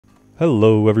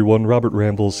Hello everyone, Robert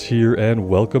Rambles here, and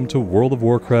welcome to World of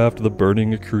Warcraft, the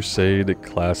Burning Crusade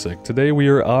Classic. Today we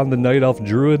are on the Night Elf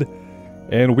Druid,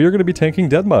 and we are going to be tanking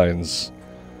Deadmines.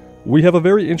 We have a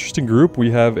very interesting group.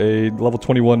 We have a level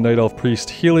 21 Night Elf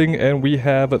Priest healing, and we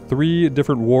have 3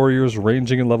 different warriors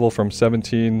ranging in level from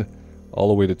 17 all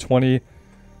the way to 20.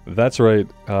 That's right,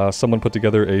 someone put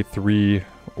together a 3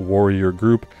 warrior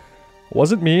group.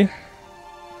 Wasn't me.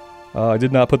 I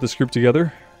did not put this group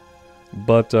together.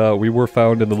 But we were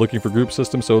found in the looking for group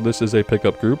system, so this is a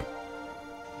pickup group.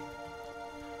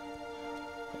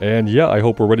 And yeah, I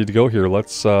hope we're ready to go here.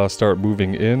 Let's start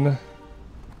moving in.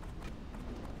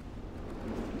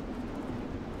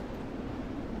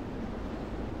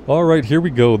 Alright, here we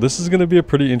go. This is going to be a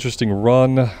pretty interesting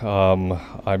run.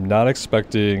 I'm not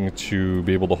expecting to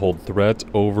be able to hold threat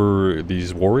over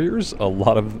these warriors.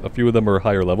 A few of them are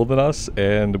higher level than us,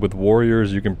 and with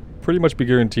warriors you can pretty much be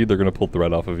guaranteed they're going to pull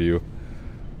threat off of you.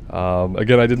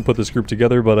 Again, I didn't put this group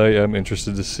together, but I am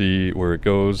interested to see where it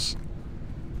goes.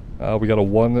 We got a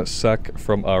 1 sec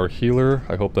from our healer.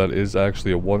 I hope that is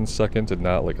actually a 1 second and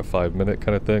not like a 5-minute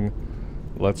kind of thing.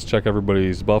 Let's check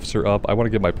everybody's buffs are up. I want to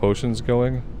get my potions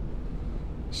going,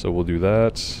 so we'll do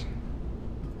that.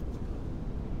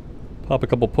 Pop a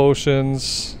couple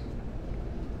potions.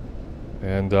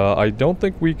 And I don't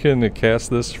think we can cast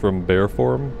this from bear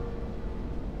form.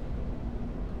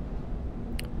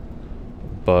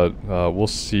 But we'll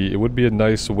see. It would be a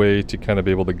nice way to kind of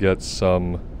be able to get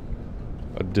some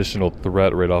additional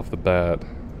threat right off the bat.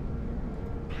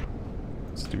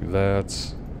 Let's do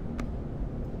that.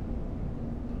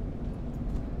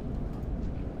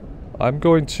 I'm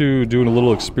going to do a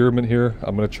little experiment here.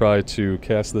 I'm going to try to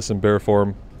cast this in bear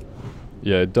form.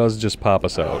 Yeah, it does just pop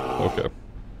us out. Okay.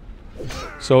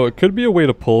 So it could be a way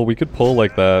to pull. We could pull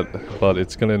like that, but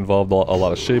it's going to involve a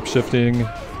lot of shape-shifting,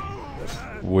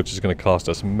 which is going to cost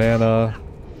us mana.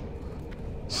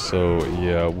 So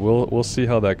yeah, we'll see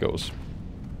how that goes.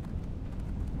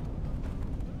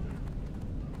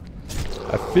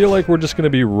 I feel like we're just going to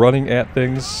be running at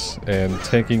things and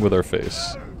tanking with our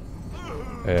face.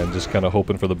 And just kind of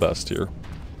hoping for the best here.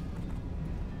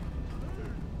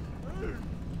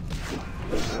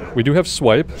 We do have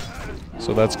swipe,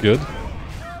 so that's good.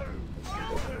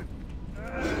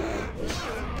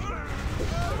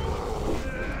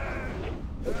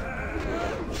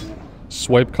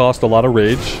 Swipe cost a lot of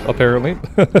rage, apparently.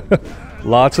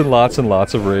 Lots and lots and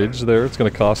lots of rage there. It's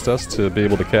going to cost us to be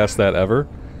able to cast that ever.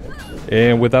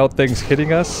 And without things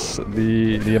hitting us,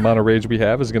 the amount of rage we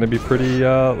have is going to be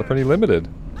pretty limited.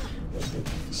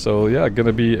 So yeah, going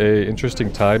to be a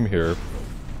interesting time here.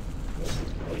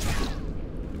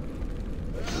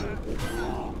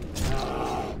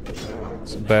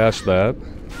 Let's bash that.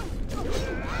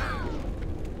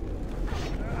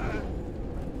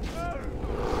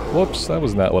 Whoops, that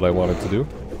was not what I wanted to do.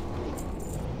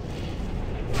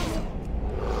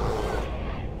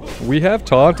 We have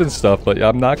taunt and stuff, but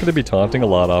I'm not going to be taunting a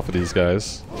lot off of these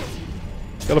guys.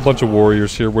 Got a bunch of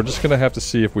warriors here. We're just going to have to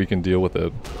see if we can deal with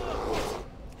it.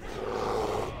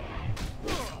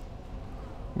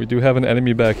 We do have an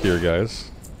enemy back here, guys.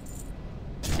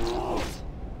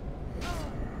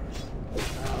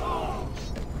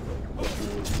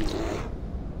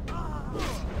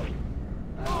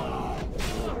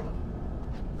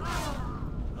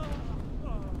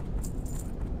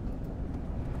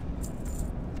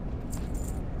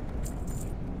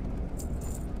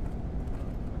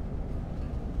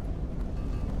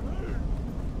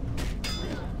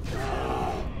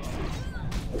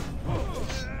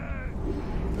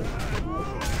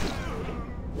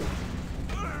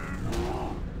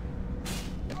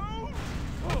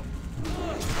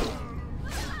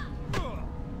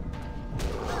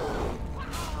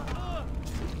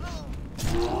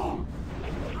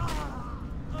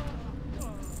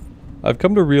 I've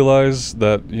come to realize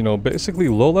that, you know, basically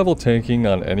low-level tanking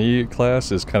on any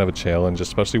class is kind of a challenge,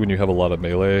 especially when you have a lot of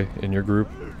melee in your group.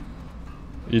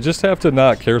 You just have to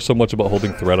not care so much about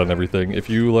holding threat on everything. If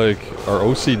you, like, are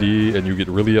OCD and you get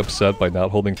really upset by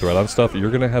not holding threat on stuff,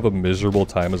 you're gonna have a miserable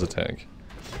time as a tank.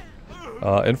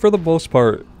 And for the most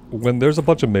part, when there's a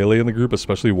bunch of melee in the group,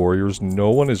 especially warriors,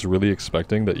 no one is really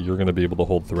expecting that you're gonna be able to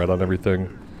hold threat on everything.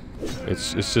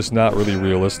 It's just not really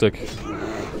realistic.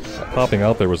 Popping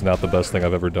out there was not the best thing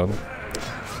I've ever done.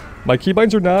 My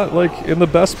keybinds are not, like, in the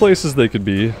best places they could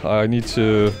be. I need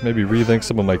to maybe rethink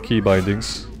some of my key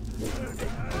bindings.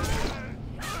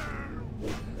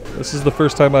 This is the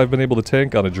first time I've been able to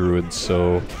tank on a druid,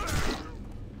 so...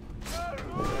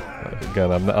 Again,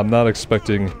 I'm not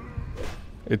expecting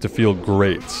it to feel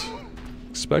great.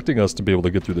 Expecting us to be able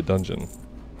to get through the dungeon.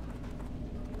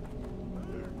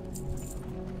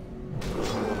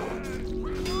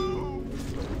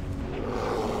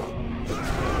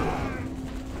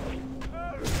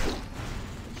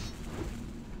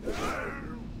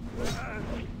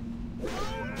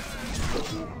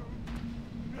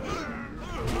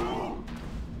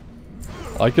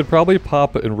 I could probably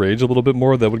pop Enrage a little bit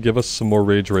more. That would give us some more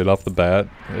rage right off the bat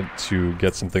to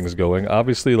get some things going.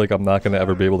 Obviously, like, I'm not going to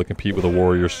ever be able to compete with a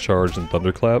Warrior's Charge and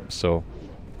Thunderclap, so...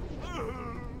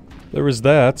 there is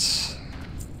that.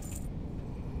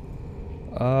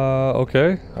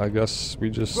 Okay. I guess we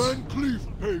just go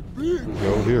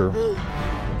here.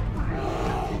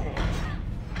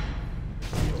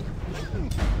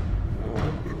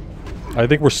 I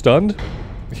think we're stunned?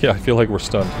 Yeah, I feel like we're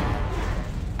stunned.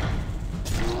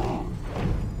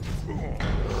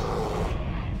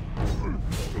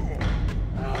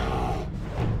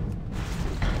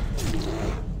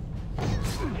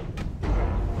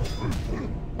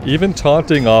 Even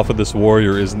taunting off of this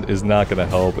warrior is not going to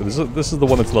help. This is the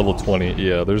one that's level 20.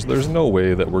 Yeah, there's no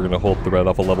way that we're going to hold the red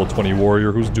off a level 20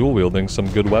 warrior who's dual wielding some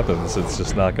good weapons. It's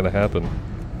just not going to happen.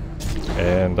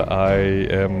 And I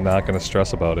am not going to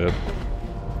stress about it,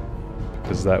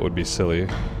 because that would be silly.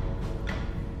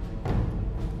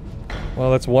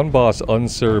 Well, that's one boss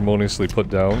unceremoniously put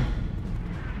down.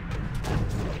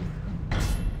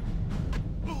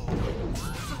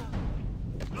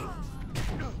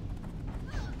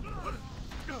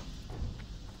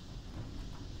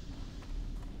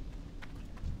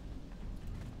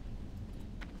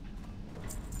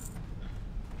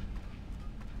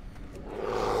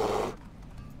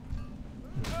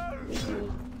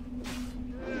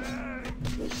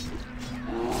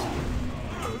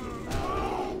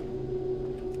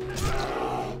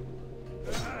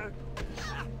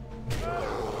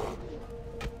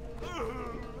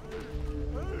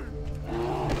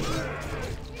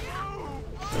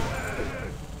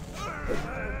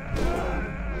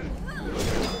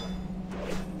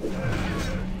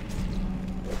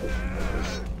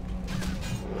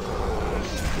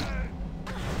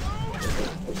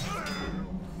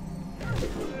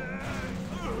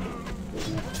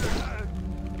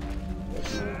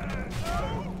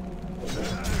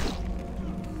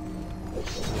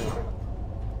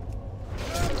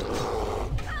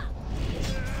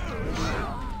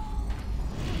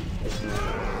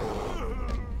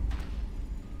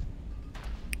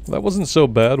 That wasn't so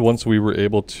bad once we were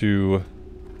able to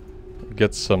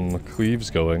get some cleaves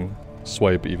going.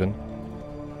 Swipe, even.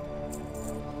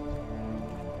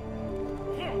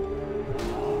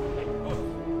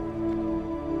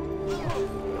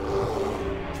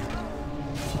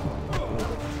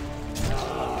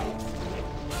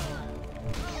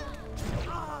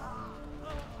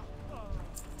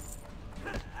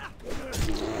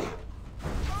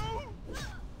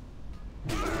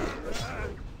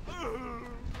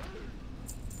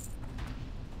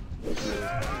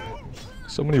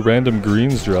 So many random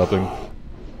greens dropping.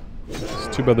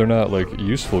 It's too bad they're not, like,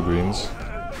 useful greens.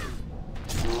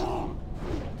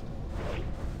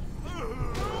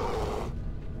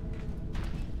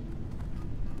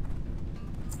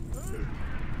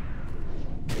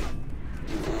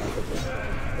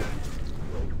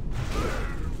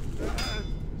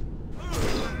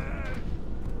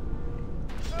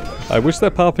 I wish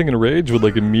that popping in Rage would,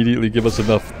 like, immediately give us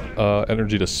enough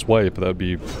energy to swipe. That would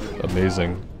be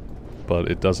amazing. But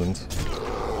it doesn't.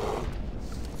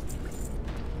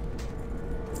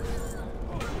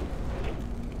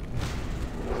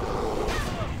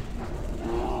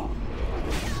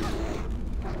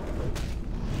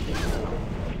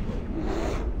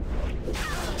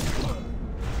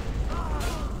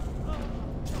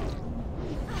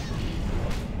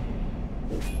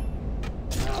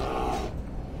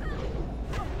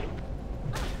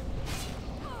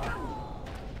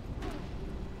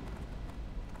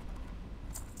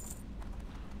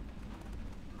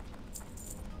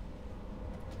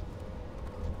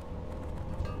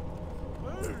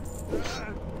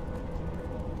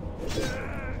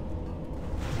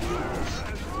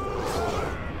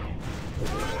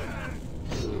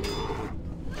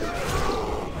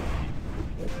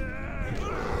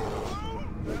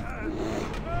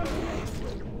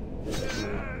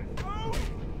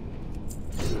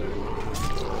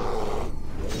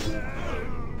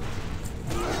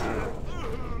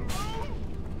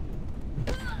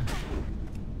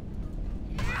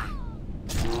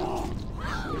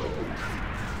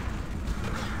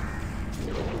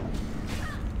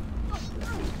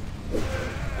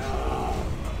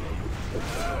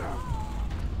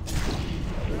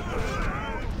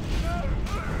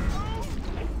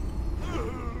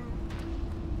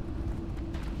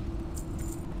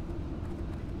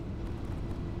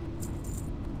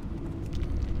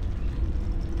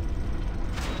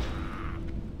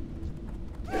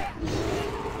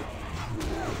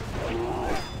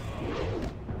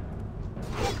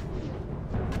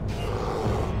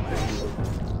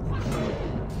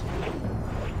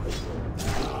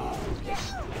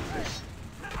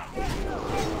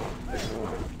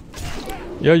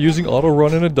 Yeah, using auto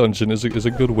run in a dungeon is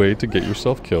a good way to get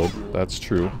yourself killed. That's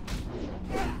true.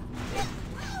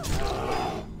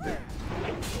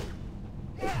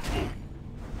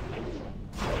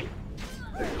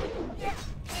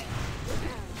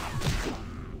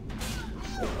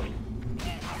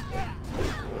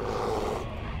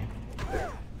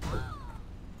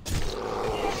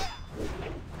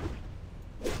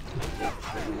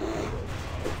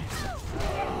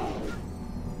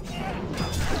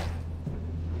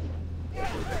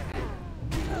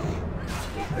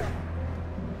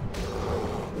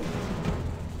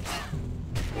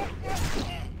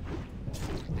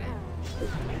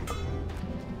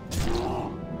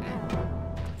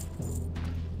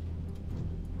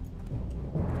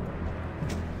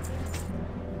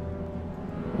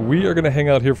 We are going to hang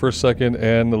out here for a second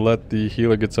and let the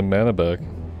healer get some mana back.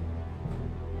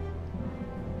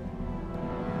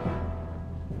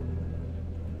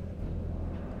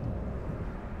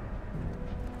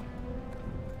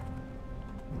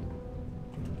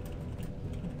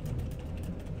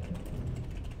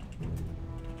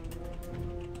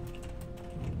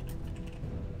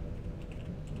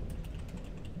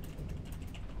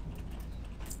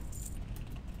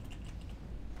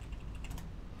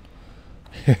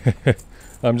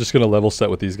 I'm just gonna level set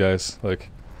with these guys. Like,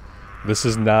 this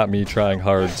is not me trying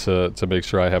hard to make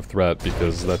sure I have threat,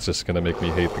 because that's just gonna make me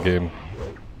hate the game.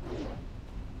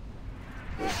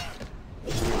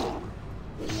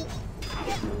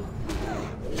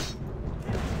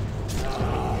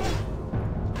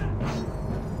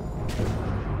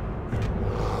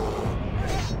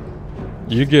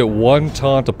 You get one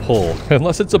taunt to pull.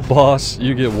 Unless it's a boss,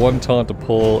 you get one taunt to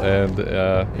pull, and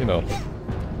you know,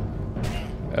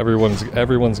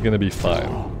 everyone's gonna be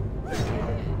fine.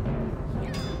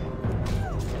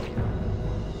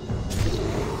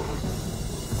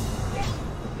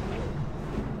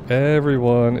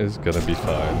 Everyone is gonna be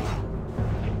fine.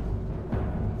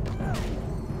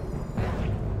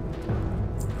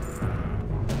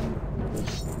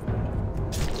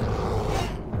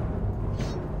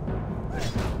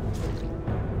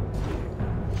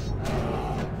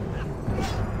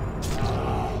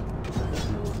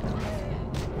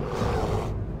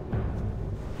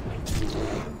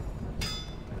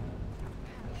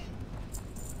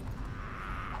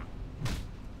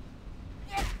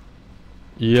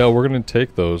 Yeah, we're gonna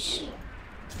take those.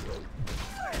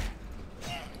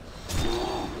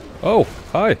 Oh,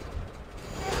 hi.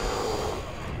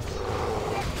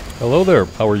 Hello there,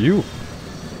 how are you?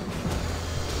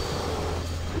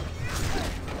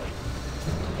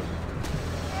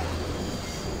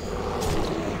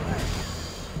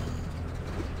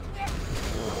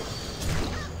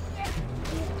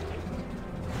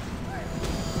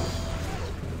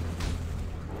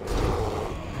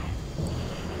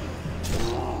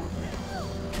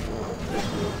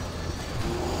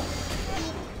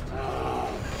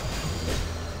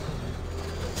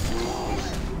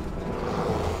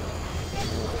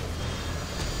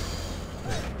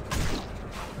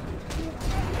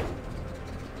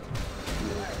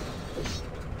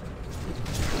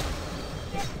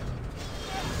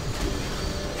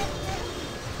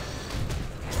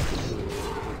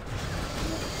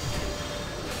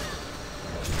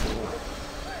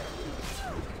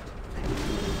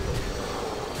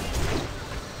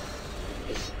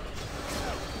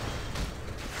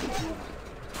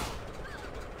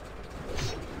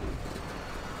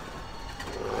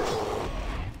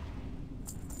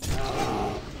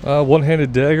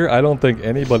 One-handed dagger? I don't think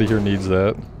anybody here needs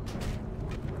that.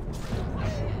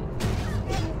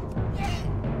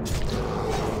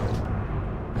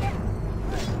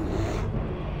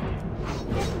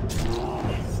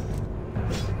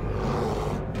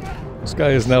 This guy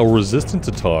is now resistant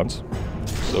to taunt,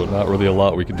 so not really a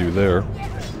lot we can do there.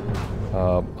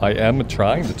 I am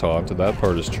trying to taunt, and that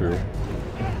part is true.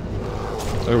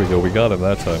 There we go, we got him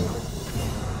that time.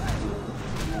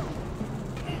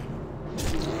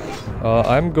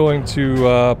 I'm going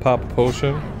to pop a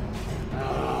potion.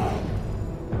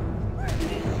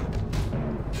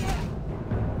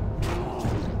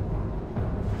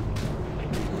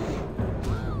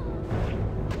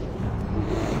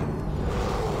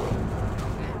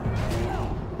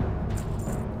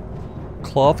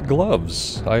 Cloth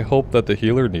gloves. I hope that the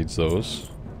healer needs those.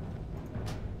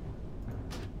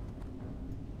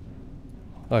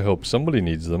 I hope somebody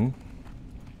needs them.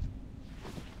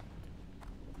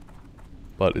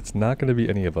 But it's not going to be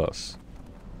any of us.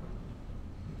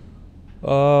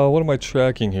 What am I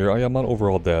tracking here? I am on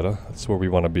overall data. That's where we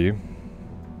want to be.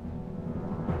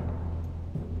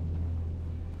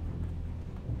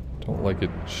 Don't like it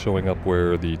showing up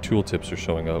where the tooltips are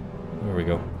showing up. There we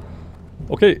go.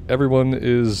 Okay, everyone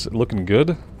is looking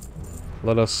good.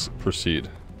 Let us proceed.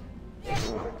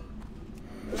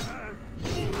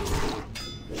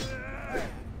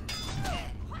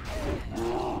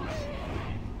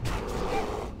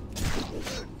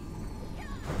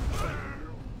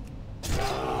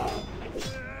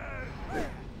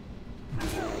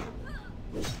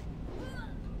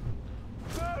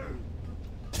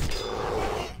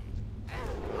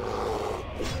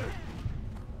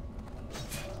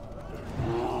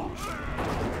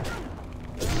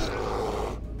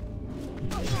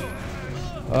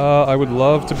 I would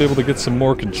love to be able to get some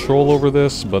more control over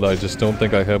this, but I just don't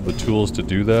think I have the tools to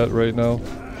do that right now.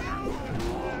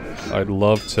 I'd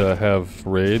love to have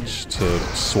rage to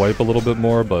swipe a little bit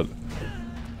more, but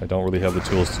I don't really have the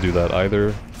tools to do that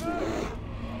either.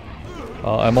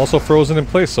 I'm also frozen in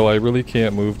place, so I really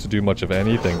can't move to do much of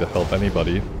anything to help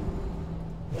anybody.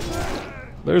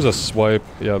 There's a swipe.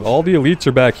 Yeah, all the elites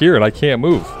are back here and I can't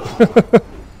move.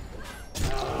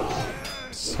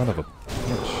 Son of a bitch.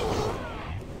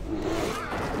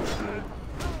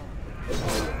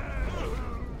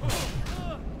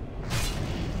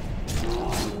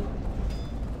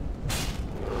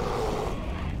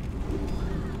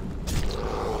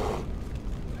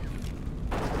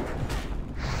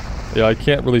 Yeah, I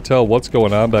can't really tell what's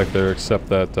going on back there except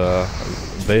that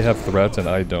they have threat and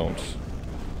I don't.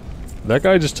 That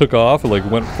guy just took off and like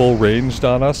went full ranged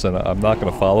on us, and I'm not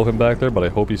going to follow him back there, but I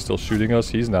hope he's still shooting us.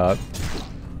 He's not.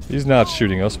 He's not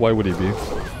shooting us. Why would he be?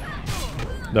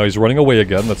 No, he's running away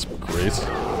again. That's great.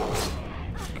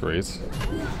 Great.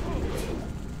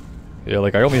 Yeah,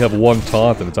 like I only have one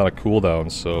taunt and it's on a cooldown,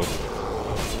 so...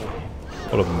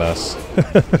 What a mess.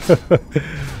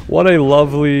 What a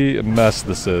lovely mess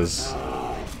this is.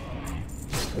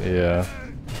 Yeah.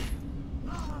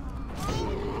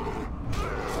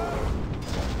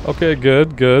 Okay,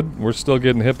 good, good. We're still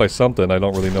getting hit by something. I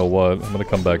don't really know what. I'm gonna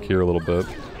come back here a little bit.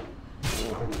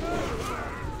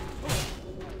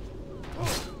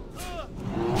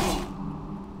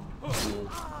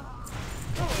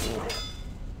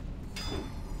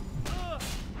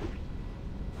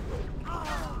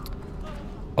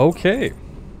 Okay.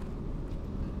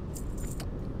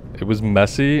 It was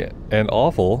messy and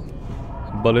awful,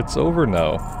 but it's over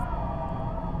now.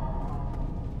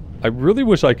 I really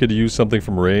wish I could use something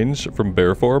from range, from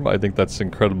bear form. I think that's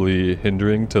incredibly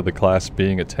hindering to the class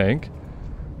being a tank.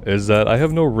 Is that I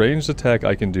have no ranged attack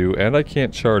I can do, and I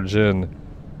can't charge in.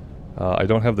 I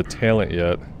don't have the talent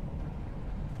yet.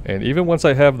 And even once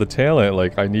I have the talent,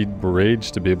 like, I need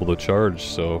rage to be able to charge,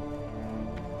 so...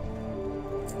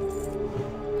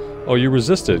 Oh, you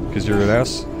resisted, because you're an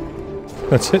ass?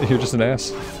 That's it, you're just an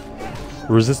ass.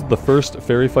 Resisted the first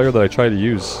fairy fire that I tried to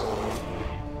use.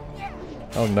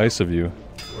 How nice of you.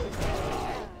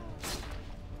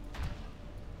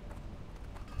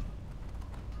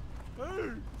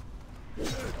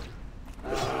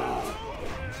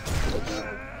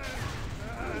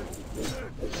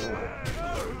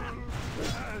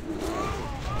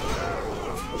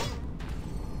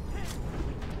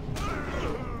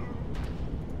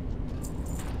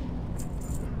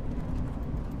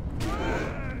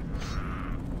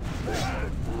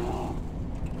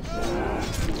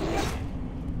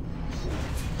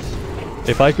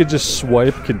 If I could just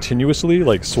swipe continuously,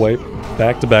 like swipe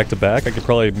back to back to back, I could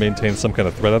probably maintain some kind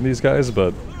of threat on these guys,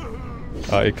 but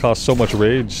it costs so much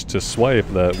rage to swipe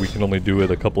that we can only do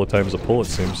it a couple of times a pull, it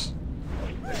seems.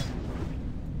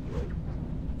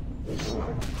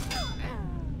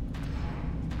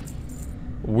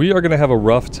 We are going to have a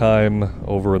rough time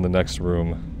over in the next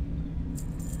room.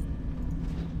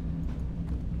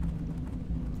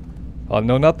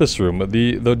 No, not this room, but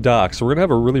the docks. We're going to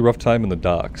have a really rough time in the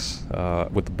docks.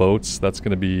 With the boats, that's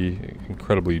going to be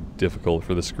incredibly difficult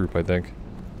for this group, I think.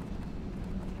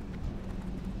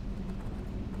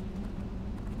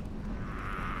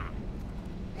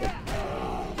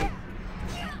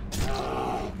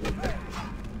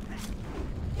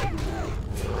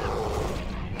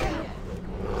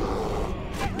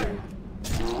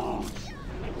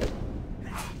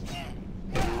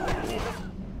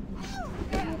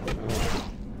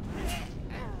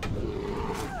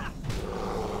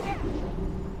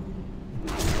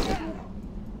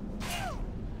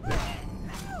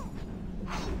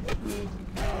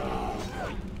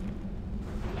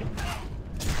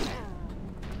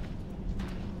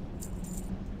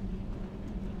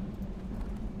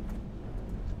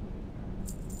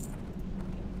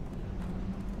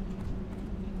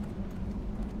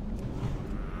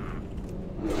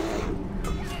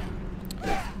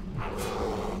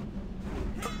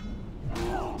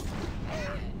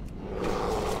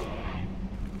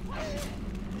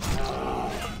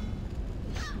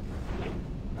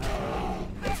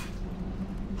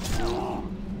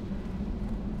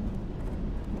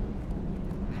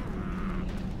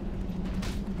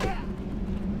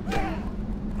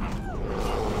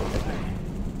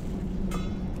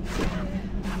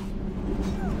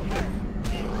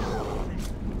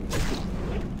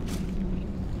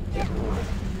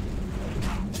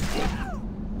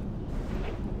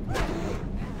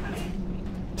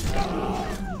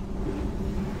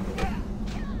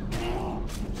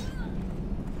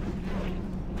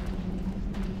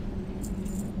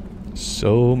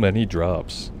 So many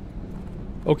drops.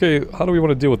 Okay, how do we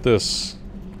want to deal with this?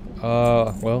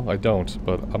 Well, I don't,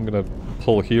 but I'm gonna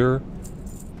pull here,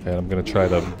 and I'm gonna try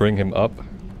to bring him up.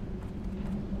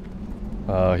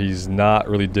 He's not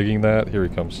really digging that. Here he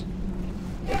comes.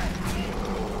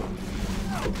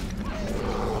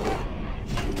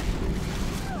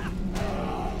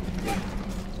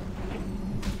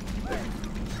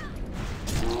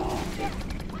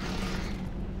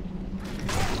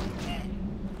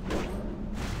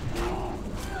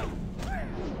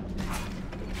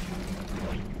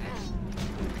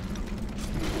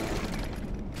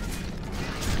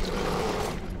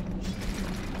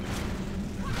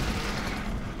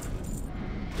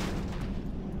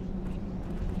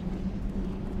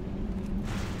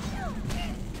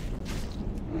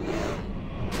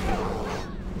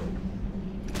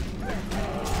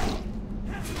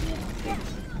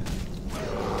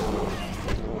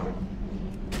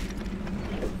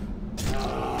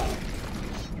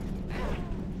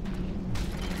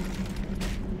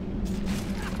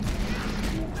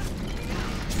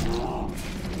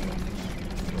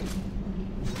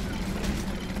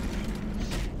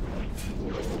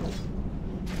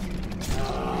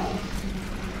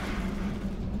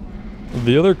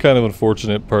 The other kind of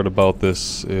unfortunate part about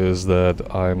this is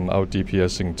that I'm out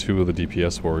DPSing 2 of the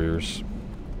DPS warriors.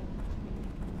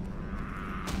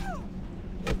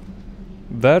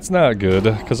 That's not good,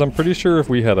 because I'm pretty sure if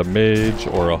we had a mage,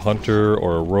 or a hunter,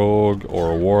 or a rogue,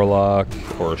 or a warlock,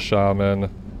 or a shaman,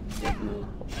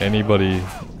 anybody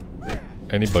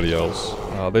else,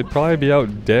 they'd probably be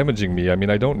out damaging me. I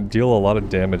mean, I don't deal a lot of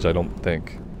damage, I don't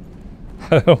think.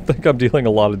 I don't think I'm dealing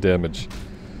a lot of damage.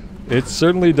 It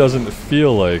certainly doesn't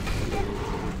feel like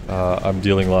I'm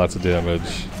dealing lots of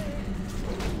damage.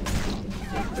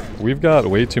 We've got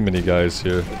way too many guys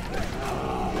here.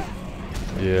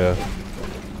 Yeah.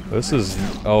 This is...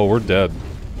 oh, we're dead.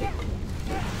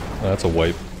 That's a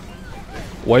wipe.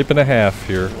 Wipe and a half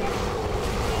here.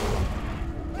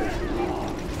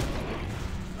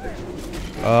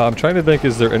 I'm trying to think,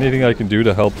 is there anything I can do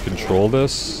to help control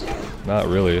this? Not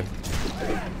really.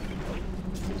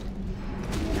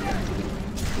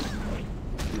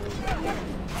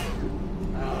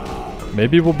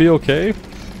 Maybe we'll be okay?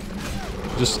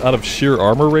 Just out of sheer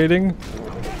armor rating?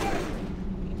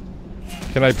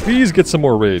 Can I please get some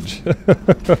more rage?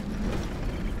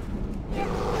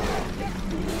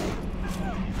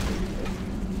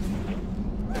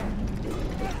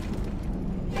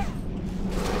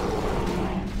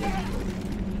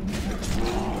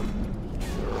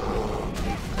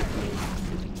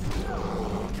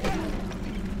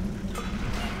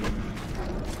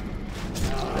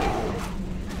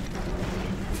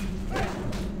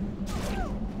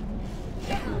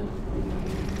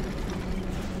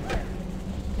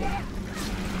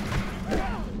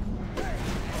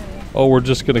 Oh, we're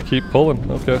just gonna keep pulling.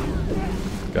 Okay.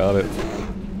 Got it.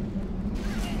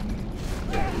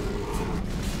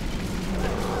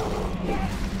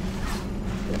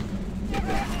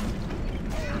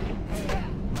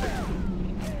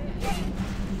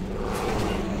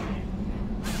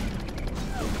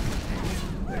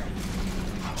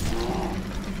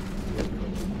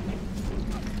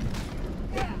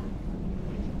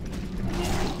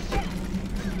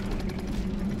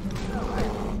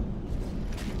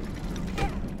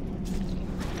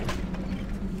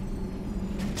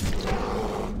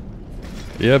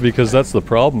 Yeah, because that's the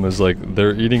problem, is like,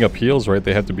 they're eating up heals, right?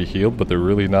 They have to be healed, but they're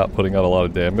really not putting out a lot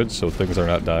of damage, so things are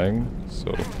not dying.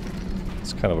 So,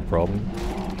 it's kind of a problem.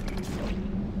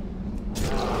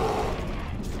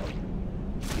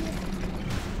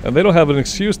 And they don't have an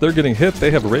excuse, they're getting hit,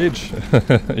 they have rage.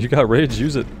 You got rage,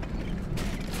 use it.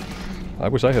 I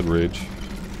wish I had rage.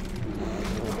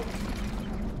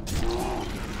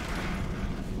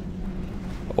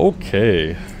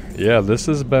 Okay. Yeah, this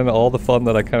has been all the fun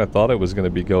that I kind of thought it was going to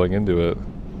be going into it.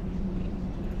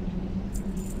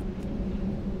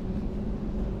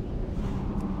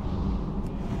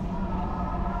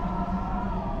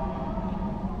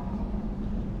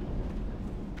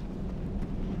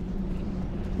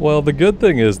 Well, the good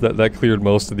thing is that that cleared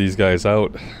most of these guys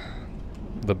out.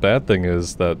 The bad thing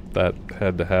is that that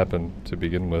had to happen to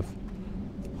begin with.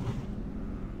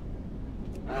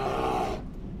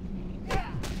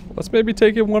 Let's maybe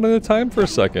take it one at a time for a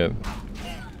second.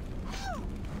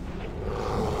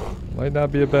 Might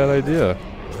not be a bad idea.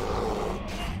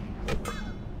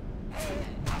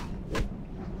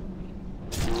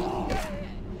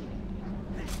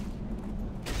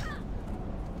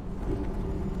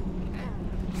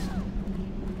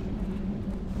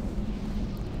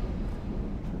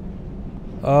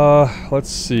 Let's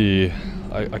see.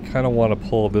 I kind of want to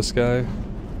pull this guy,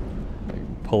 I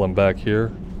pull him back here.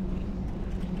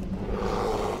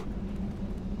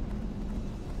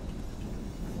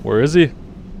 Where is he?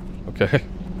 Okay.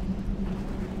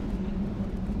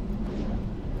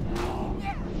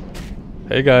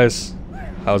 Hey guys,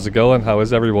 how's it going? How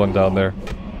is everyone down there?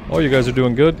 Oh, you guys are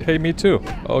doing good? Hey, me too.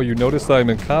 Oh, you noticed that I'm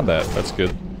in combat. That's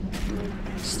good.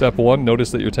 Step 1, notice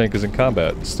that your tank is in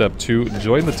combat. Step 2,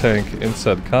 join the tank in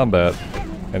said combat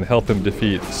and help him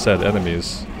defeat said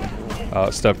enemies.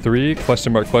 Step 3,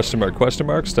 question mark, question mark, question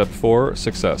mark. Step 4,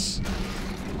 success.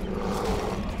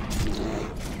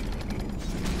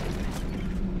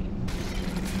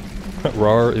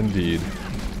 Rar indeed.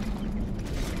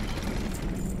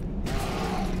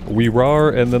 We rar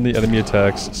and then the enemy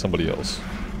attacks somebody else.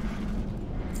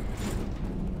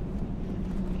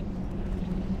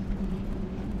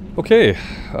 Okay,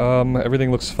 everything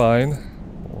looks fine.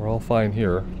 We're all fine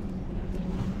here.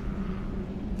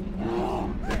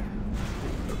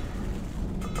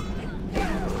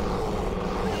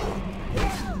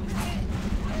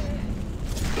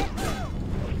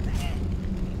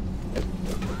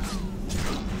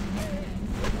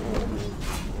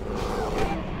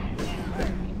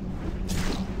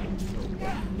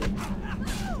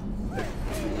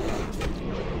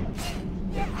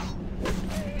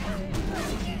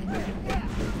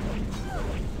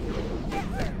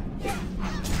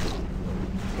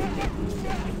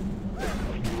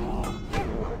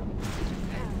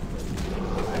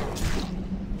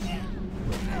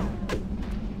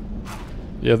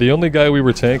 Yeah, the only guy we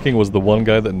were tanking was the one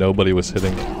guy that nobody was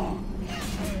hitting.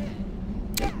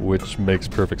 Which makes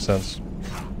perfect sense.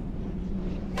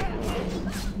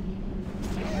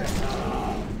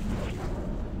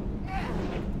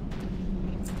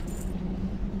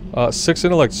 Six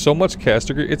intellect, so much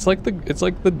caster gear. It's like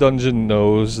the dungeon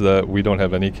knows that we don't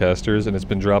have any casters, and it's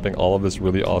been dropping all of this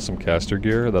really awesome caster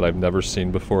gear that I've never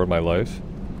seen before in my life.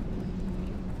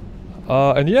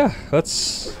 And yeah,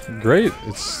 that's great.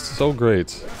 It's so great.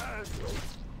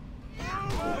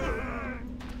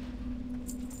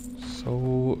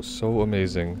 So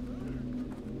amazing.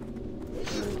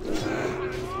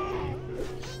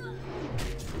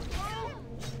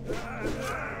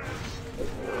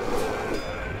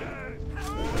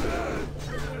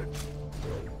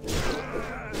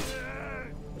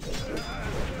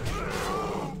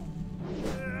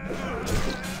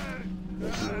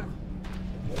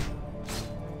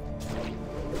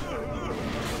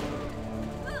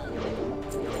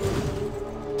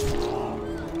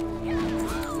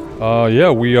 Yeah,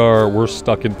 we're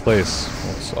stuck in place.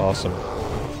 That's awesome.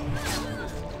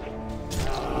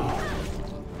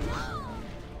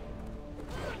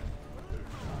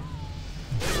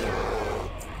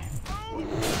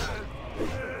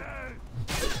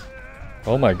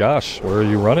 Oh my gosh, where are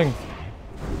you running?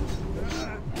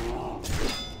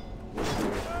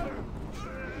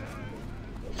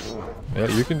 Yeah,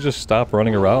 you can just stop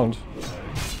running around.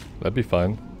 That'd be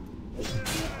fine.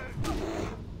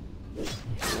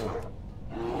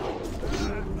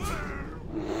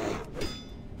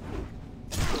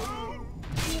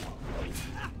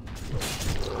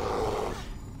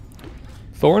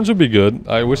 Thorns would be good.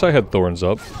 I wish I had thorns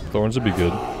up. Thorns would be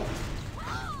good.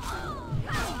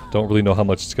 Don't really know how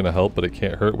much it's gonna help, but it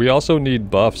can't hurt. We also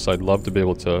need buffs. I'd love to be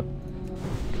able to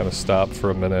kind of stop for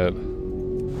a minute.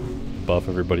 Buff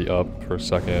everybody up for a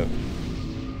second.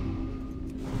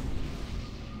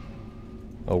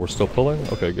 Oh, we're still pulling?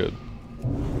 Okay, good.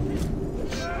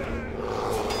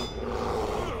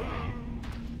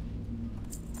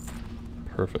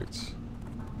 Perfect.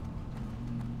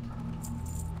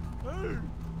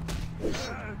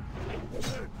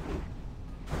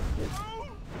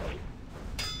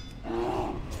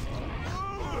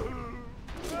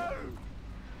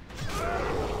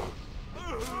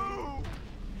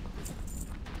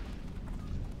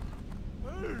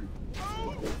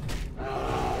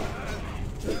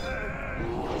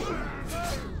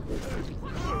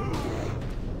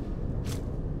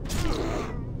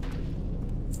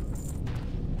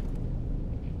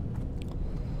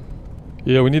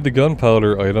 Yeah, we need the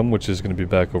gunpowder item, which is going to be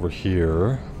back over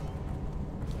here.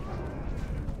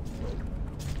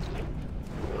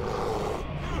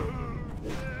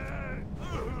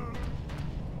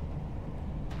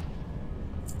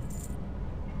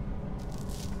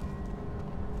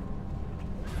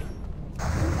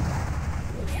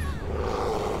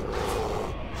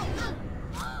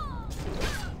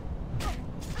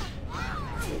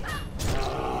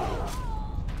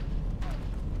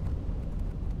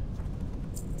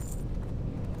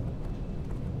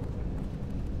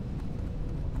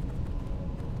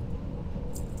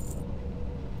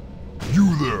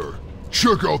 You there!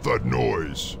 Check out that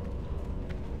noise!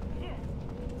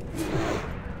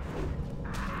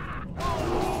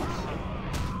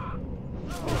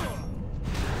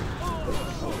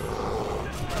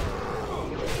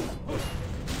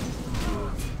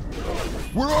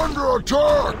 We're under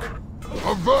attack!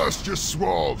 Avast, you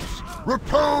swabs!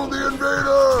 Repel the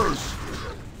invaders!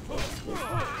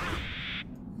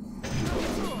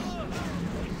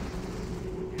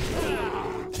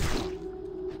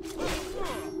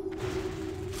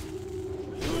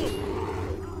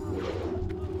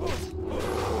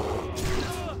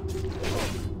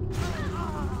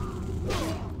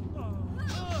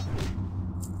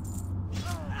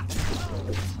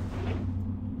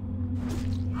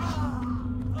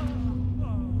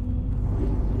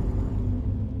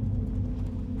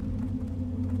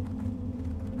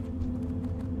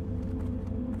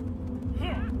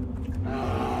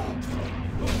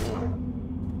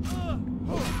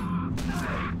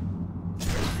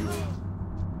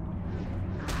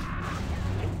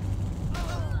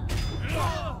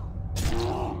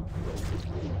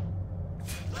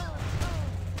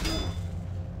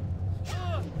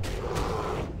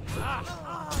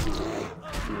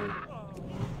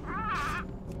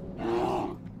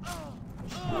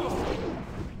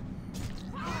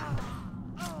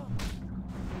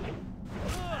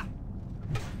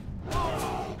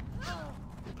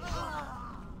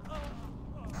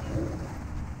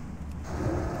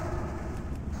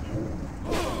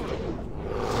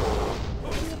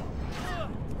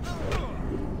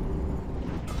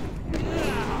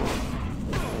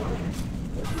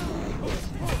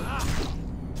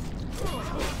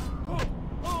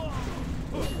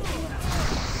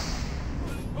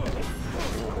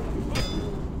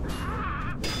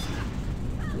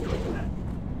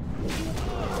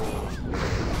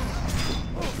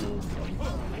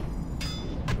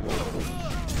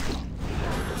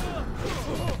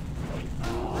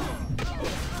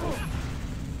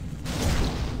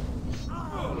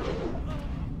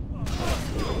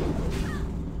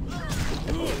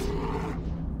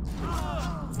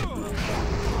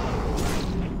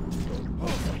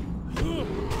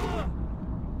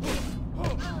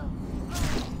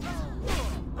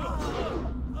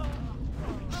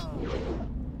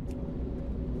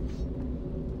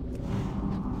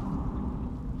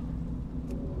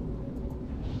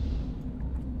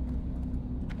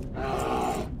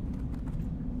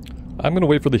 I'm going to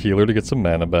wait for the healer to get some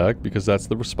mana back, because that's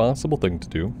the responsible thing to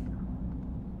do.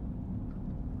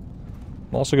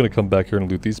 I'm also going to come back here and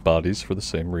loot these bodies for the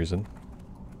same reason.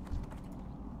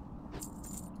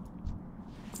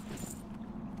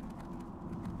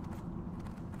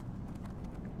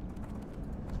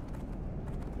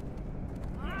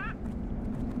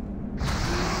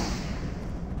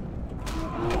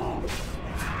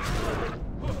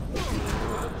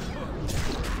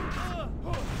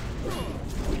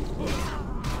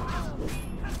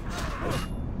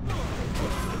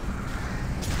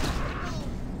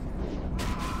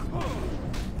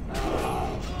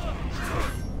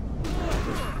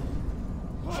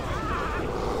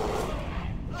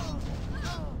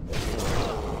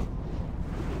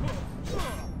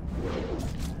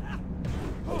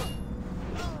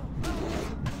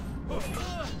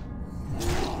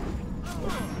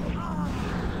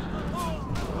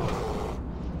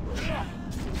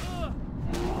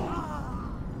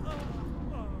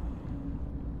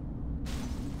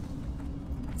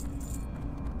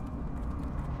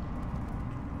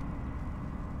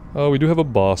 Oh, we do have a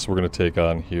boss we're going to take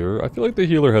on here. I feel like the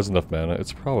healer has enough mana.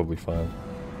 It's probably fine.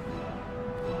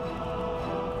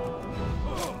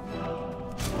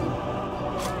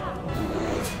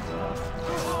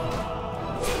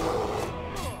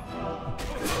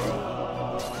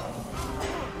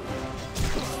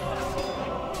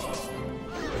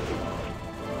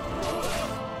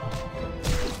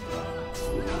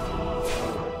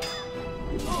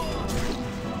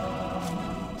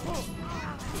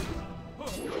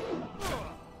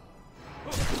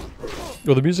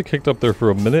 Well, the music kicked up there for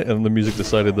a minute, and the music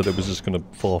decided that it was just gonna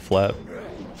fall flat.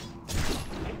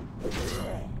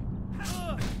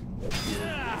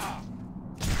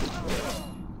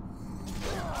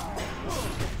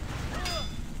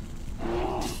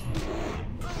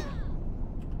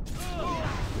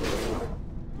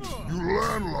 You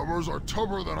landlubbers are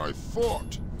tougher than I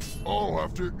thought. I'll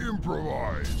have to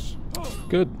improvise.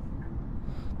 Good.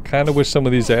 Kinda wish some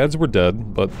of these ads were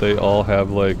dead, but they all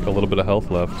have like a little bit of health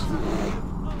left.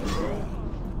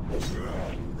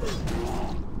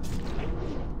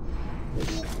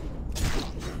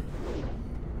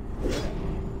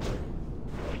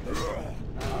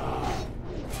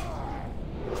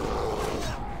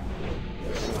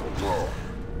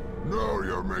 Now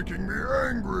you're making me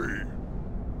angry.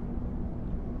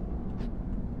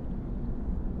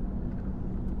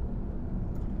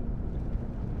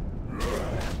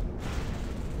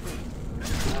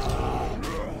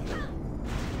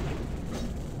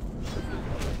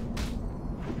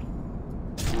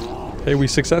 Hey, we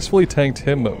successfully tanked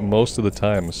him most of the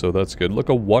time, so that's good. Look,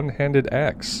 a one-handed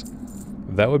axe.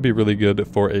 That would be really good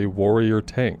for a warrior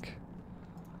tank.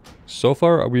 So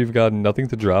far, we've got nothing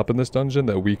to drop in this dungeon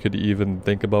that we could even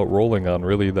think about rolling on,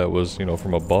 really, that was, you know,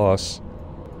 from a boss.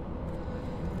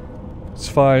 It's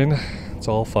fine. It's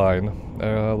all fine.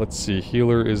 Let's see.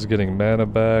 Healer is getting mana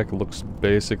back. Looks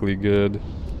basically good.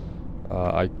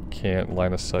 I can't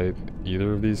line of sight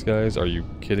either of these guys. Are you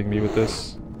kidding me with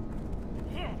this?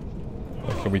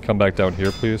 Can we come back down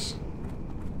here, please?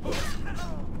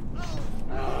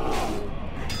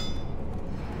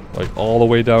 Like, all the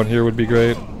way down here would be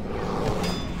great.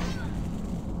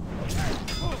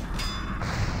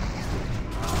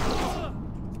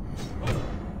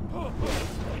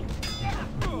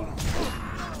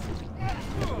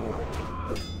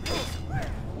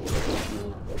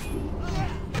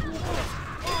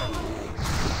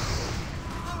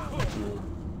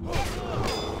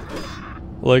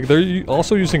 Like, they're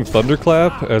also using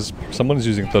Thunderclap, as someone's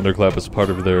using Thunderclap as part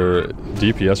of their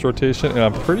DPS rotation, and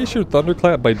I'm pretty sure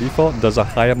Thunderclap by default does a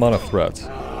high amount of threat.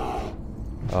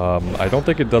 I don't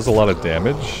think it does a lot of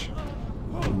damage,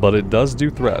 but it does do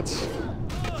threats.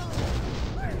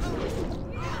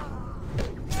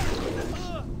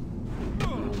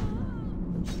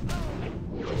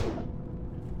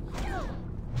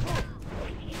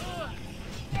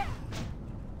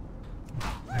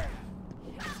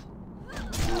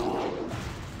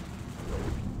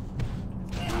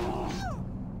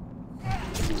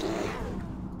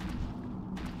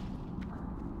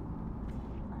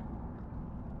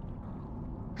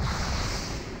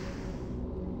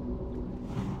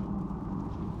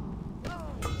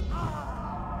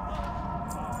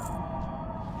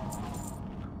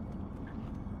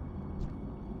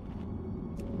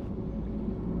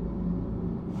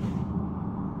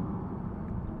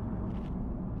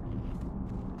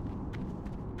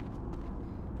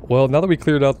 Well, now that we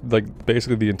cleared out, like,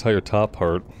 basically the entire top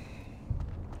part.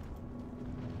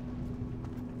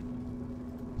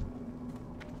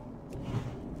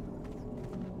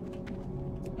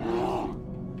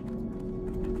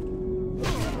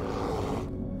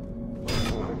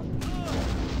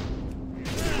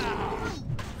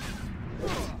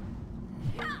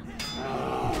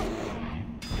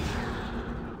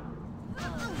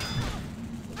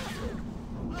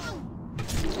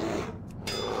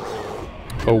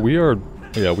 Oh, we are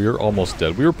almost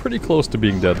dead. We were pretty close to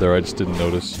being dead there, I just didn't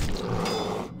notice.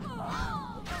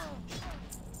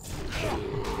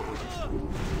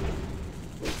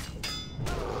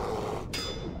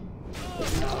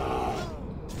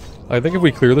 I think if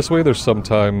we clear this way, there's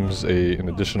sometimes an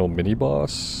additional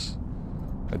mini-boss.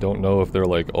 I don't know if they're,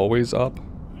 like, always up.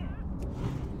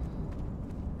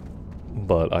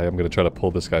 But I am gonna try to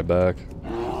pull this guy back.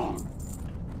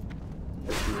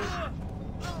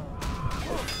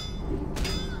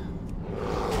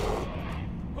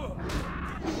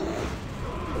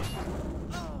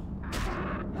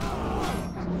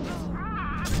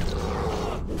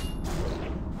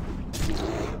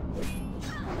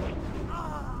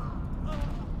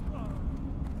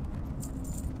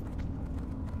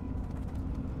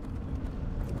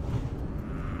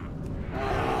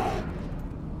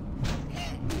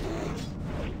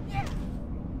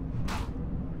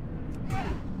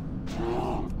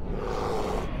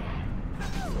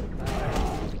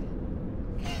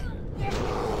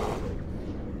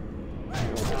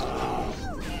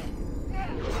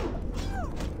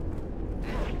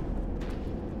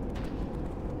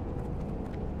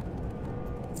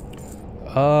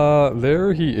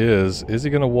 There he is. Is he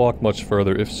gonna walk much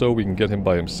further? If so, we can get him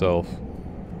by himself.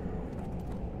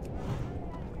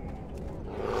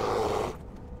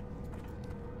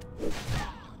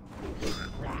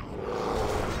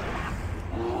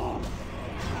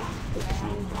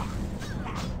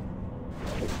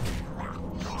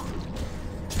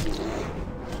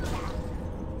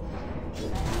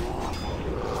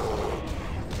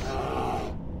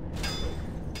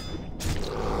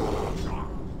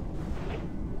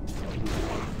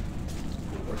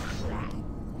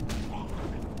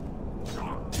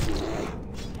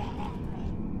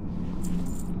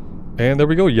 And there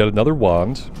we go, yet another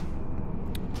wand.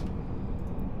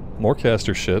 More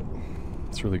caster shit.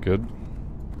 It's really good.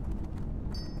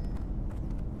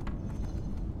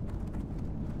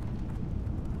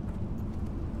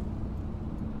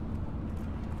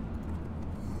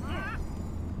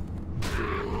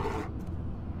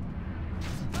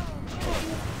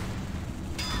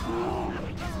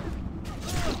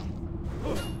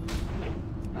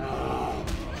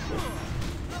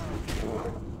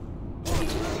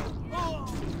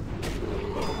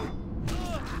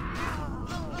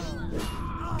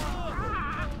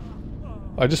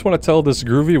 I just want to tell this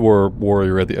Groovy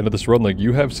Warrior at the end of this run, like,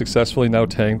 you have successfully now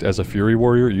tanked as a Fury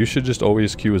Warrior. You should just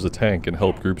always queue as a tank and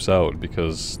help groups out,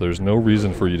 because there's no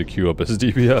reason for you to queue up as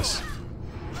DPS.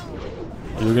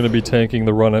 You're going to be tanking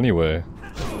the run anyway.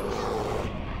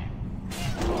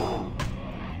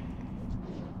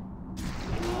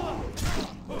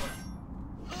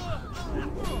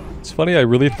 It's funny, I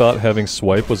really thought having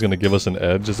Swipe was going to give us an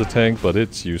edge as a tank, but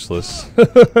it's useless.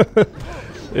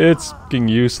 It's fucking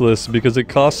useless because it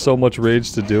costs so much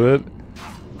rage to do it,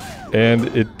 and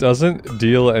it doesn't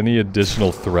deal any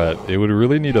additional threat. It would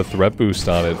really need a threat boost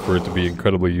on it for it to be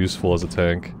incredibly useful as a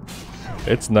tank.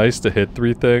 It's nice to hit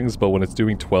 3 things, but when it's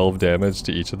doing 12 damage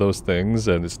to each of those things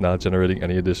and it's not generating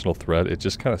any additional threat, it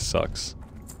just kind of sucks.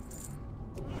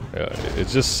 Yeah, it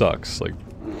just sucks, like,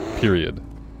 period.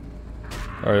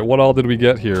 Alright, what all did we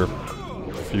get here?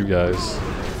 A few guys.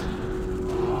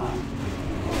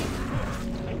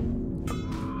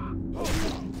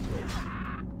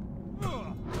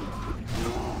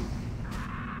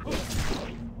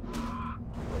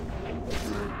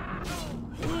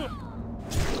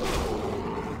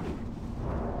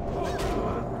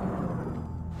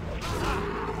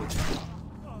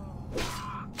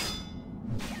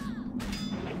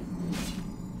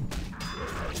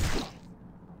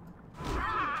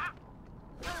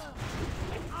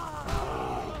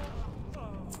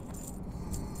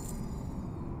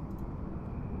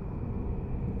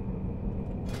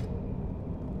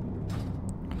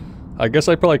 I guess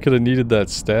I probably could have needed that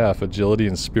staff. Agility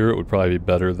and spirit would probably be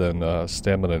better than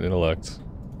stamina and intellect.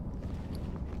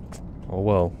 Oh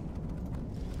well.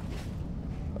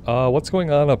 What's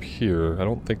going on up here? I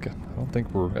don't think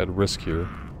we're at risk here.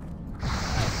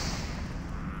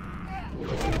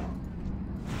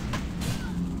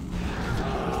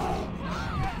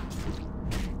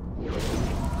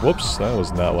 Whoops, that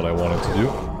was not what I wanted to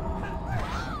do.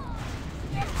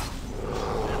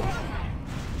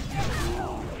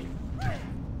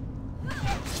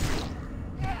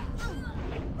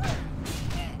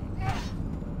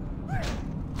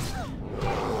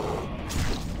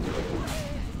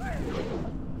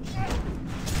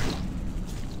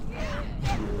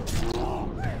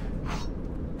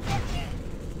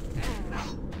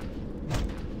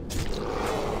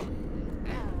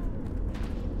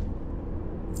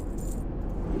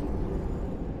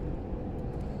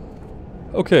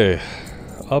 Okay,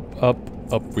 up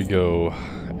we go.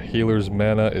 Healer's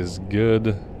mana is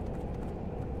good.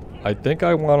 I think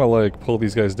I want to like pull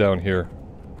these guys down here.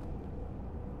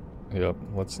 Yep,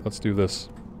 let's do this.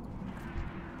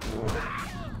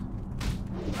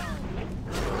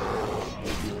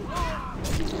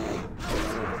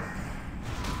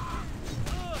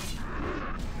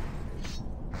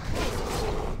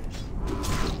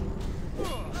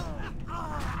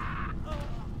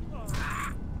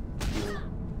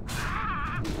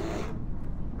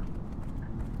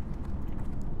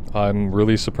 I'm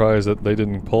really surprised that they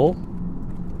didn't pull.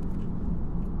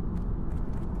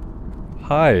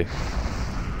 Hi.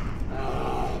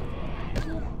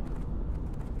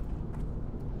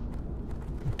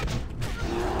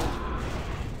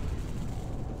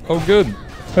 Oh, good.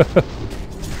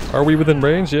 Are we within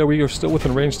range? Yeah, we are still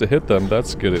within range to hit them.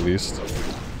 That's good at least.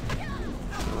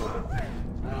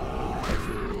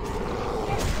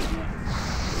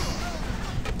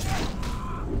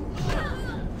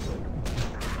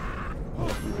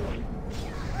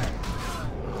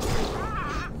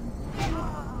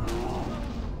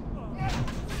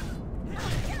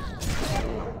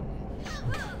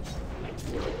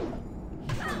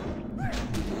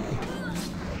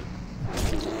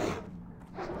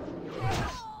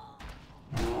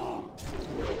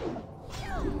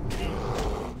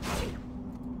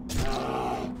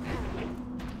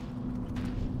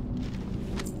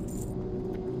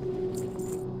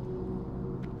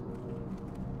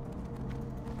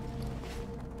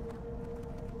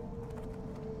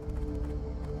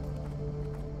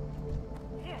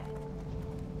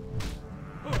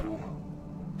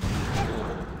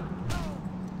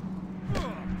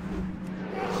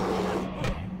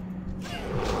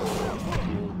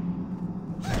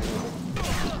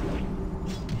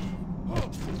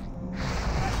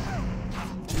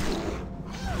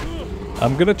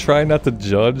 I'm gonna try not to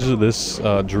judge this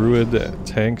Druid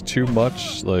tank too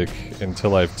much, like,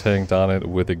 until I've tanked on it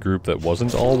with a group that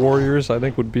wasn't all warriors. I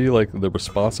think would be, like, the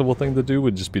responsible thing to do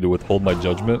would just be to withhold my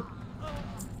judgment.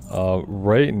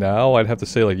 Right now, I'd have to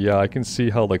say, like, yeah, I can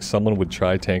see how, like, someone would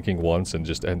try tanking once and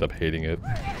just end up hating it.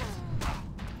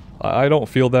 I don't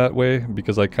feel that way,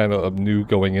 because I kind of knew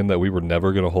going in that we were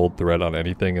never gonna hold threat on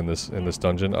anything in this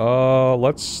dungeon.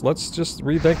 Let's just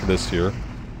rethink this here.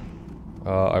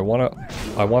 I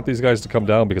want these guys to come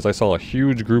down because I saw a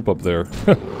huge group up there.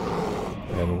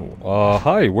 And,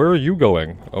 hi, where are you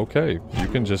going? Okay, you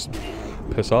can just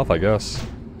piss off, I guess.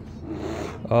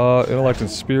 Intellect and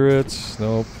spirits.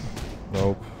 Nope.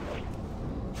 Nope.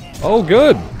 Oh,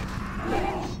 good!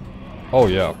 Oh,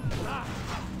 yeah.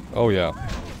 Oh, yeah.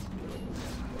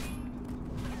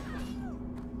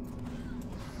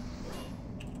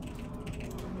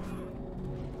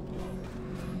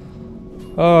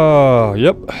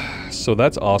 Yep. So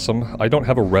that's awesome. I don't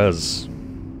have a res.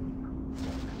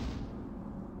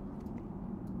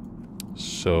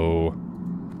 So,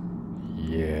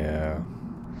 yeah.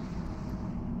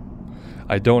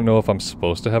 I don't know if I'm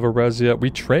supposed to have a res yet. We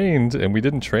trained, and we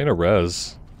didn't train a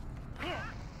res.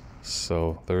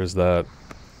 So, there's that.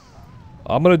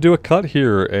 I'm gonna do a cut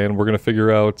here, and we're gonna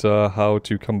figure out how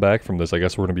to come back from this. I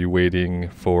guess we're gonna be waiting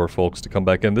for folks to come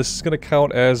back in. This is gonna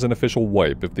count as an official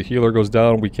wipe. If the healer goes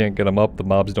down, we can't get him up, the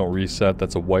mobs don't reset.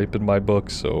 That's a wipe in my book,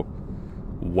 so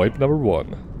wipe number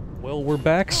 1. Well, we're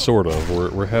back, sort of.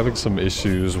 We're having some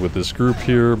issues with this group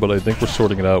here, but I think we're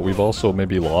sorting it out. We've also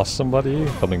maybe lost somebody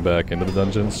coming back into the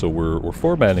dungeon, so we're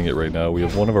formatting it right now. We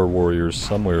have one of our warriors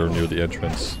somewhere near the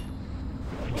entrance.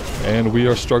 And we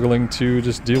are struggling to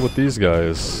just deal with these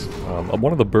guys.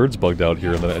 One of the birds bugged out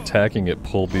here, and then attacking it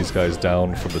pulled these guys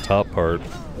down from the top part.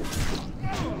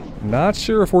 Not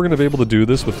sure if we're going to be able to do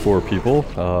this with 4 people.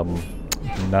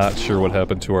 Not sure what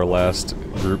happened to our last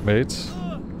group mates.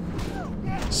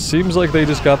 Seems like they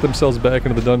just got themselves back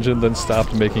into the dungeon, then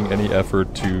stopped making any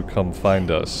effort to come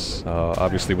find us.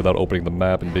 Obviously, without opening the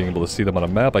map and being able to see them on a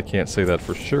map, I can't say that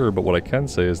for sure, but what I can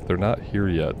say is they're not here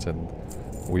yet, and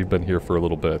we've been here for a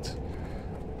little bit.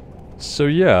 So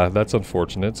yeah, that's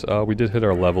unfortunate. We did hit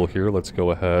our level here. Let's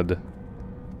go ahead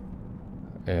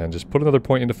and just put another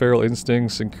point into Feral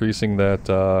Instincts, increasing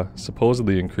that,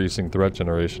 supposedly increasing threat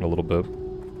generation a little bit.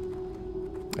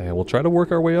 And we'll try to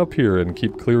work our way up here and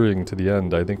keep clearing to the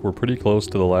end. I think we're pretty close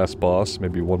to the last boss,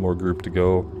 maybe one more group to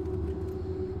go.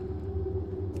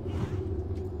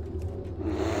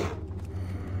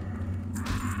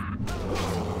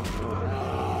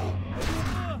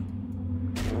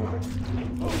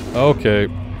 Okay,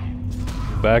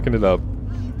 backing it up.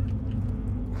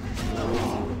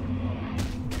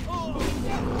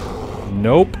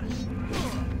 Nope.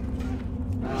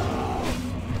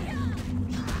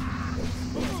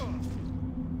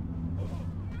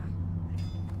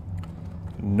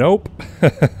 Nope.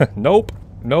 Nope.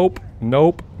 Nope.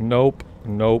 Nope. Nope.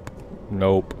 Nope.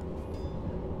 Nope.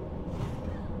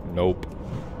 Nope.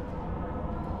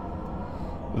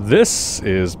 This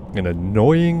is an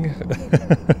annoying...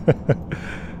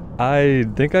 I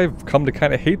think I've come to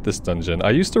kind of hate this dungeon. I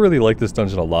used to really like this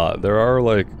dungeon a lot. There are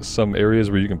like some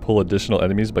areas where you can pull additional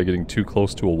enemies by getting too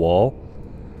close to a wall.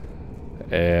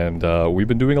 And we've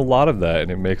been doing a lot of that,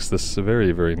 and it makes this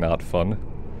very, very not fun.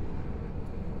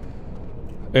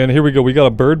 And here we go, we got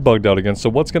a bird bugged out again. So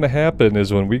what's going to happen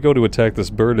is when we go to attack this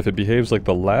bird, if it behaves like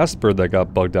the last bird that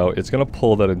got bugged out, it's going to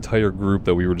pull that entire group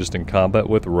that we were just in combat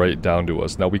with right down to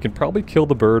us. Now we can probably kill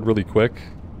the bird really quick.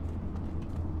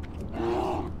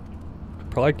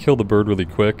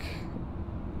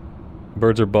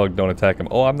 Birds are bugged, don't attack him.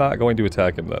 Oh, I'm not going to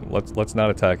attack him then. Let's not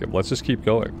attack him. Let's just keep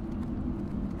going.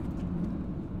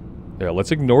 Yeah,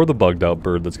 let's ignore the bugged out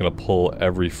bird that's going to pull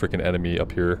every freaking enemy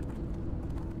up here.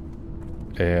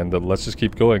 And let's just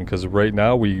keep going, because right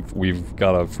now we've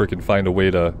got to freaking find a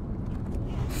way to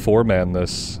 4-man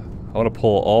this. I want to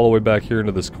pull all the way back here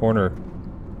into this corner.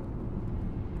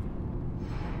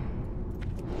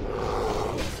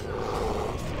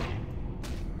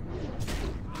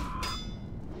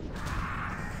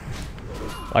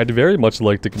 I'd very much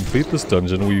like to complete this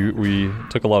dungeon. We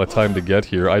took a lot of time to get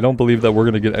here. I don't believe that we're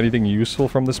going to get anything useful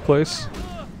from this place,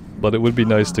 but it would be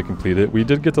nice to complete it. We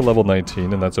did get to level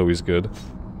 19, and that's always good.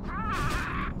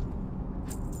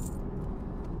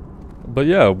 But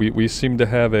yeah, we seem to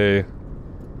have a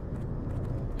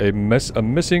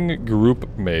missing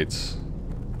group mate.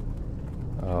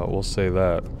 We'll say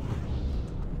that.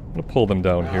 I'm gonna pull them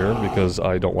down here because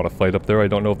I don't want to fight up there. I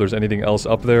don't know if there's anything else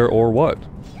up there or what.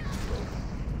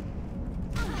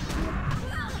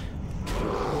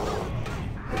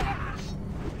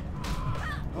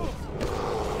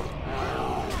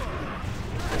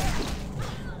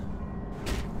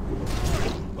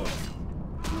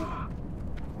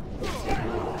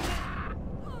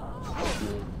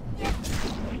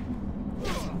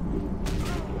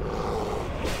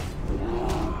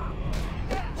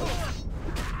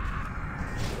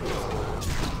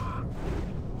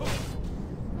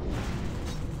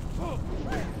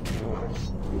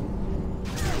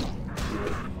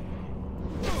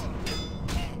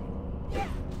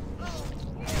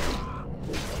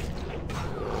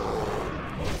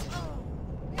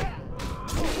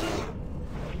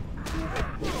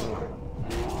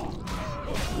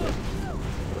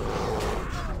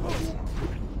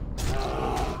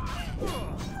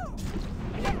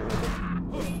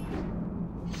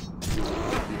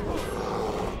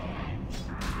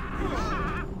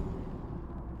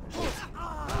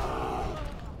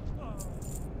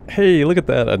 Hey, look at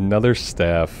that, another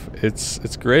staff.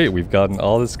 It's great. We've gotten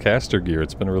all this caster gear.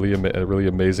 It's been a really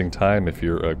amazing time if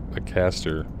you're a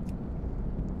caster.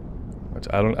 Which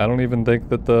I don't even think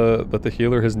that the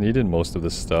healer has needed most of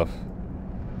this stuff.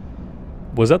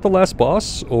 Was that the last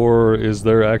boss, or is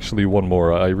there actually one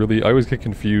more? I always get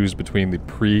confused between the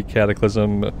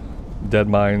pre-Cataclysm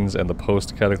Deadmines and the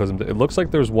post-Cataclysm. It looks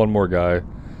like there's one more guy.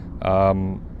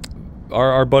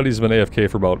 Our buddy's been AFK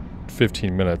for about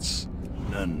 15 minutes.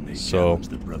 None may So, challenge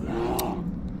the brother.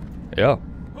 yeah.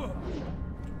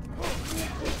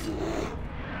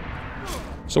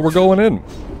 So we're going in.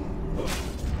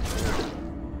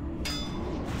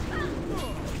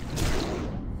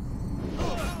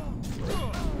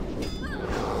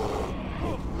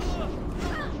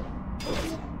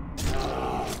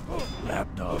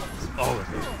 Lapdogs, all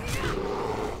of them.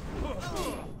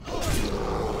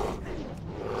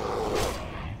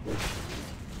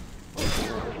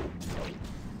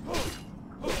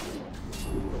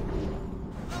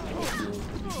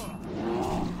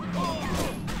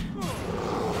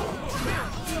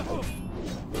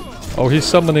 Oh, he's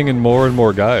summoning in more and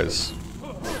more guys.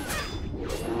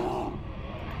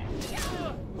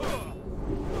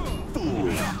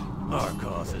 Fool! Our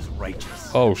cause is righteous.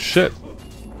 Oh, shit.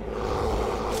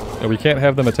 Yeah, we can't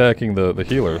have them attacking the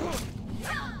healer.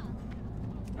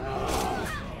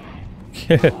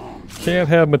 Can't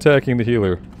have them attacking the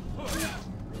healer.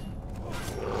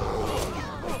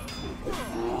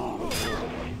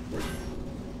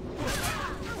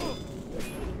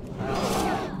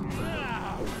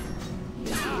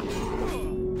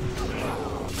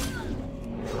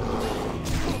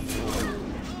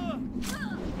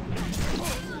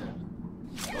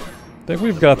 I think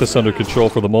we've got this under control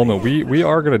for the moment. We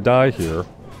are gonna die here.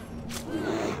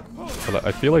 But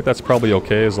I feel like that's probably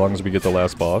okay as long as we get the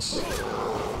last boss.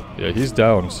 Yeah, he's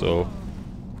down, so...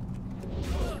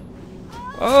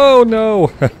 Oh,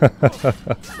 no!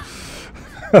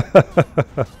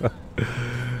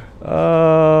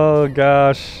 Oh,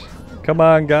 gosh. Come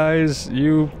on, guys.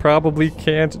 You probably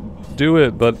can't do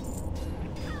it, but...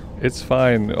 It's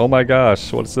fine. Oh my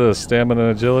gosh, what's this? Stamina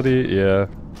and agility? Yeah.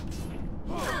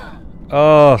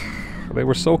 Oh, they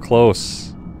were so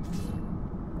close.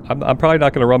 I'm probably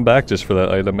not going to run back just for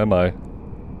that item, am I?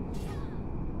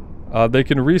 They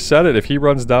can reset it if he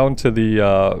runs down to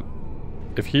the,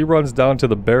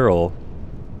 barrel.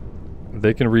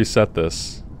 They can reset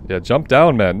this. Yeah, jump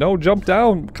down, man. No, jump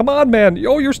down. Come on, man.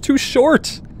 Oh, you're too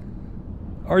short.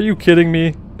 Are you kidding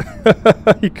me?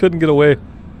 He couldn't get away.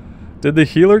 Did the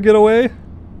healer get away?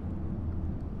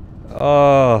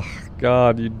 Oh,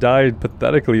 God, you died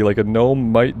pathetically like a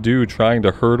gnome might do trying to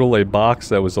hurdle a box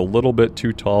that was a little bit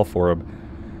too tall for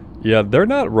him. Yeah, they're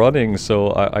not running,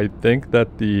 so I think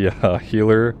that the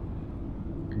healer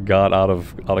got out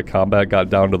of combat, got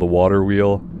down to the water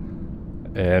wheel.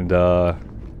 And,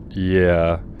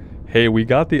 yeah. Hey, we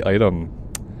got the item.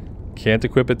 Can't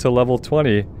equip it to level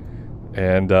 20.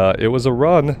 And, it was a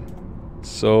run.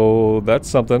 So, that's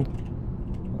something.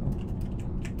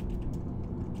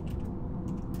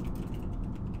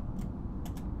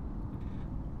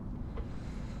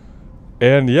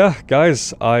 And yeah,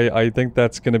 guys, I think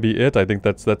that's gonna be it. I think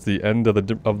that's the end of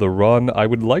the run. I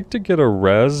would like to get a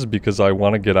res because I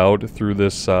want to get out through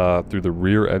this through the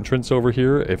rear entrance over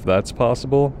here, if that's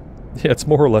possible. Yeah, it's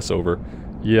more or less over.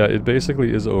 Yeah, it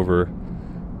basically is over.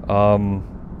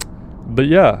 But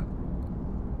yeah.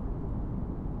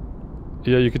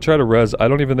 Yeah, you could try to res. I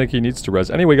don't even think he needs to res.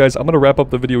 Anyway, guys, I'm gonna wrap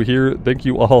up the video here. Thank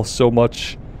you all so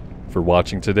much for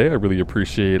watching today. I really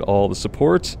appreciate all the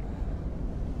support.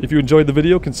 If you enjoyed the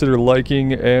video, consider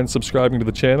liking and subscribing to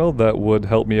the channel. That would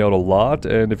help me out a lot.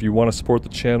 And if you want to support the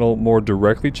channel more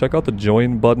directly, check out the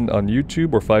join button on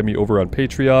YouTube or find me over on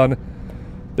Patreon.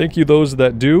 Thank you those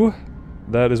that do.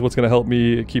 That is what's going to help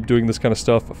me keep doing this kind of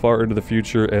stuff far into the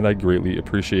future, and I greatly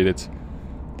appreciate it.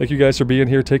 Thank you guys for being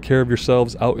here. Take care of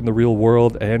yourselves out in the real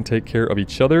world and take care of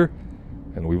each other.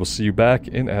 And we will see you back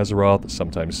in Azeroth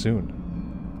sometime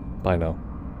soon. Bye now.